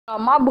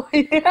My boy.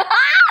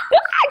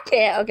 I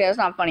can't. Okay, that's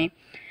not funny.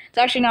 It's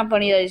actually not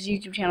funny that his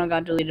YouTube channel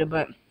got deleted,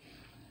 but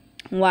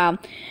wow.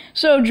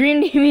 So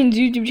Dream Damian's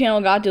YouTube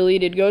channel got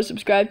deleted. Go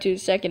subscribe to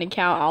his second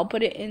account. I'll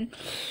put it in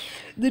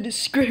the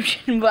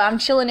description. But I'm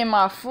chilling in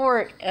my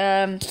fort,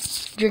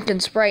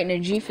 drinking Sprite in a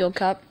G Fuel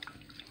cup.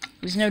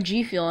 There's no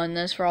G Fuel in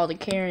this for all the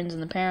Karens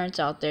and the parents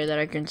out there that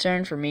are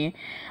concerned for me.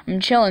 I'm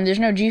chilling. There's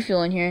no G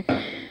Fuel in here.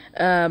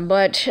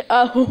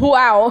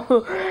 Wow.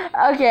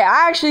 Okay,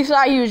 I actually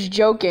thought he was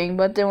joking,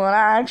 but then when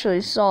I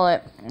actually saw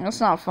it, that's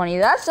not funny.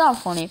 That's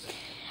not funny.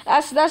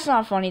 That's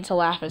not funny to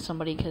laugh at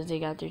somebody because they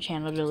got their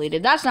channel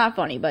deleted. That's not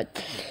funny,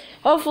 but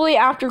hopefully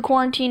after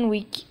quarantine,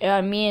 me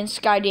and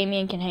Sky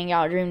Damian can hang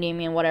out, Dream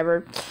Damian,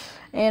 whatever.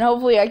 And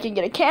hopefully I can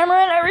get a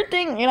camera and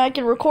everything, and I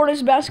can record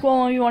his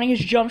basketball and wanting his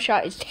jump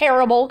shot. It's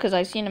terrible because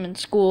I seen him in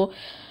school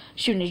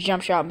shooting his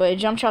jump shot, but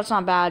his jump shot's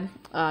not bad.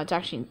 It's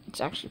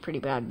actually pretty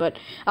bad, but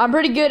I'm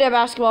pretty good at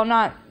basketball.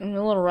 I'm a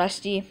little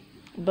rusty,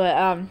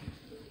 but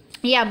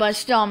yeah, but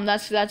still,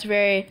 that's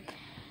very.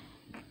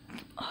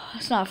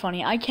 That's not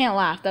funny. I can't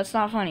laugh. That's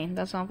not funny.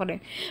 That's not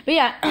funny. But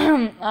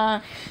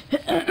yeah,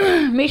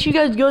 make sure you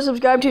guys go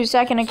subscribe to his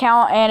second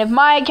account. And if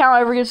my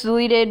account ever gets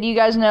deleted, you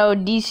guys know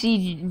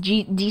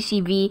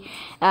DCV.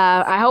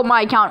 I hope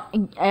my account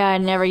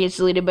never gets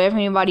deleted. But if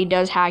anybody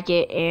does hack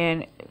it,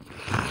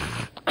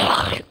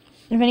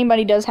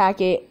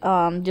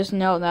 just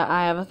know that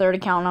I have a third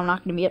account, and I'm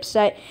not going to be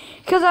upset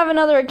because I have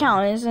another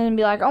account. And it's going to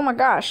be like, oh my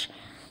gosh.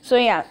 So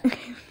yeah.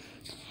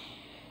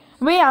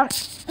 But yeah.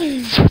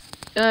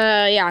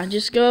 Yeah,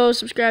 just go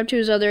subscribe to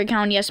his other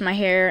account. Yes, my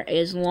hair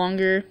is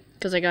longer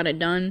because I got it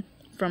done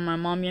from my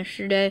mom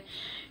yesterday.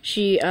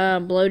 She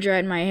blow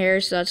dried my hair,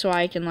 so that's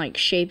why I can like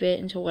shape it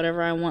into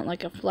whatever I want,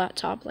 like a flat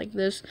top like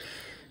this.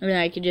 And then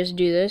I could just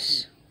do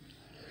this.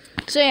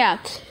 So yeah,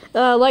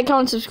 like,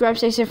 comment, subscribe,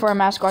 stay safe, wear a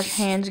mask, wash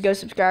your hands. Go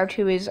subscribe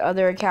to his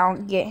other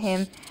account. Get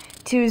him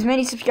to as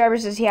many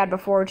subscribers as he had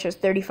before, which was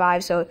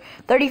 35. So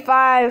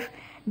 35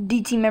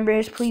 DT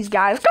members, please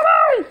guys, come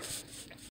on!